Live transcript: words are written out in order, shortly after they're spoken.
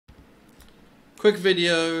quick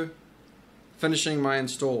video finishing my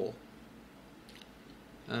install.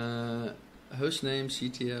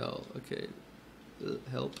 Hostnamectl. Okay,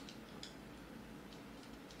 help.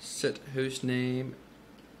 Set hostname.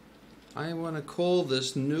 I want to call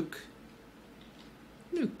this NUC.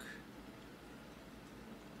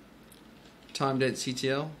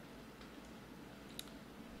 Timedatectl.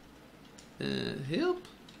 Help.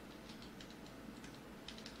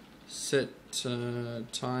 Set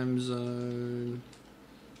time zone.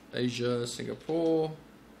 Asia, Singapore.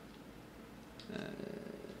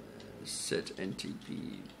 Set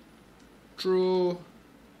NTP true.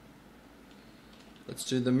 Let's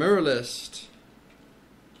do the mirror list.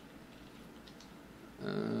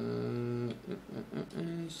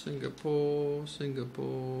 Singapore.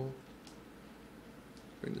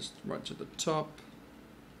 Bring this right to the top.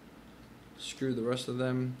 Screw the rest of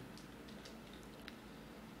them.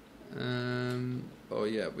 Oh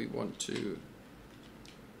yeah, we want to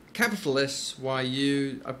capital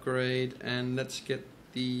SYU upgrade, and let's get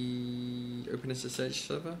the openssh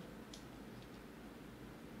server.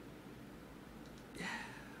 Yeah.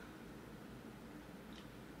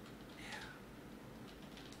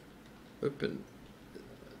 Open.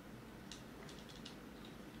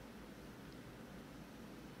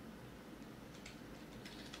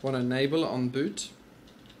 Want to enable on boot,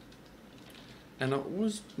 and I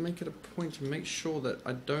always make it a point to make sure that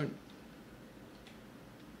I don't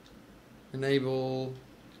enable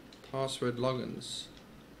password logins.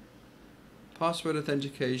 Password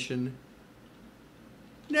authentication,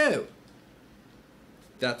 no.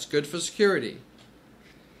 That's good for security.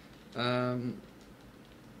 You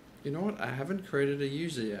know what? I haven't created a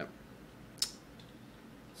user yet.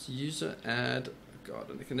 It's user add.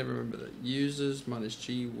 God, I can never remember that. Users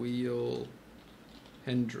 -G wheel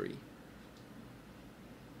Hendry.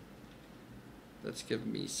 Let's give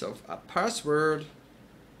myself a password.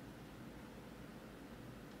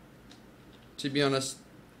 To be honest,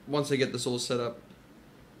 once I get this all set up,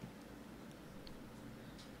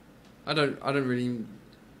 I don't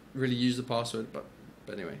really use the password, but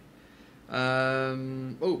anyway.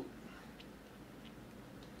 Oh,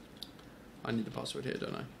 I need the password here,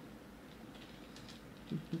 don't I?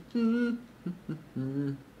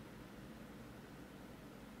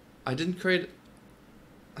 I didn't create.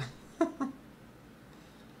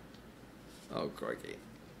 Oh, crikey.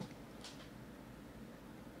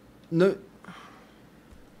 No.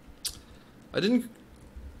 I didn't.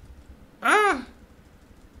 I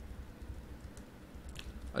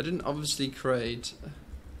didn't obviously create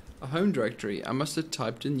a home directory. I must have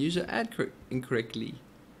typed in user add incorrectly.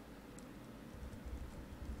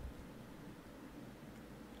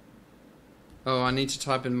 Oh, I need to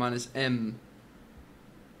type in -M.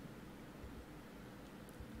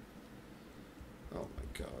 Oh my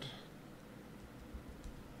God.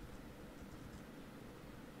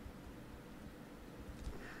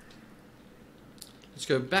 Let's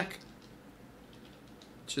go back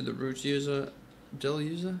to the root user, del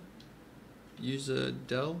user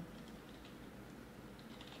del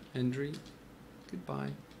Hendry.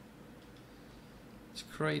 Goodbye. Let's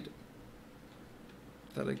create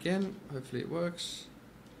that again. Hopefully it works.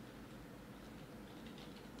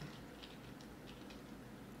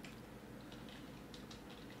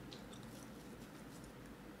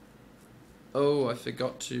 Oh, I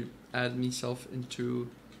forgot to add myself into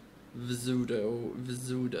sudo.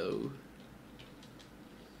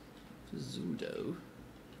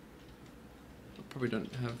 I probably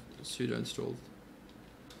don't have sudo installed.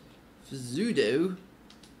 Sudo,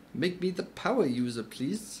 make me the power user,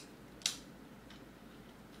 please.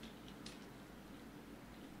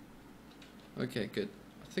 Okay, good.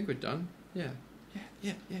 I think we're done. Yeah.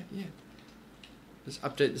 Let's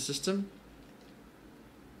update the system.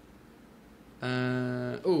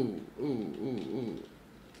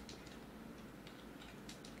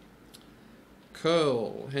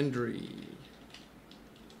 Curl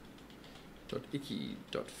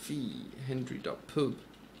Hendry.icky.phi Hendry.pub.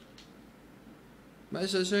 My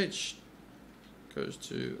SSH goes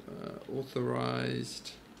to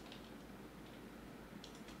authorized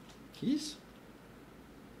keys.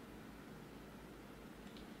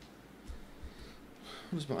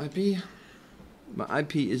 What is my IP? My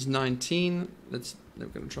IP is 19. I'm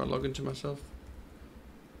going to try and log into myself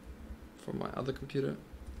from my other computer.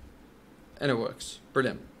 And it works.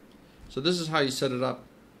 Brilliant. So this is how you set it up.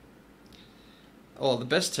 Oh, the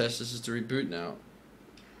best test is to reboot now.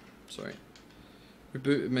 Sorry.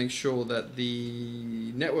 Reboot and make sure that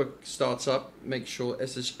the network starts up. Make sure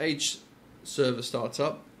SSH server starts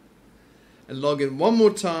up. And log in one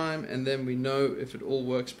more time, and then we know if it all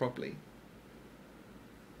works properly.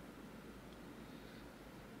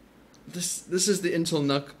 This is the Intel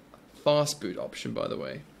NUC fast boot option, by the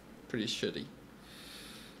way. Pretty shitty.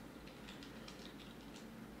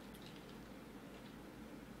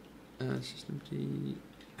 System key.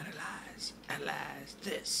 Analyze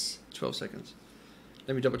this. 12 seconds.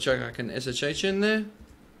 Let me double check I can SSH in there.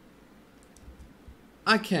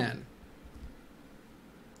 I can.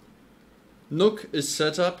 NUC is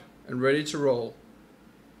set up and ready to roll.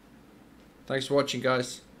 Thanks for watching,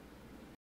 guys.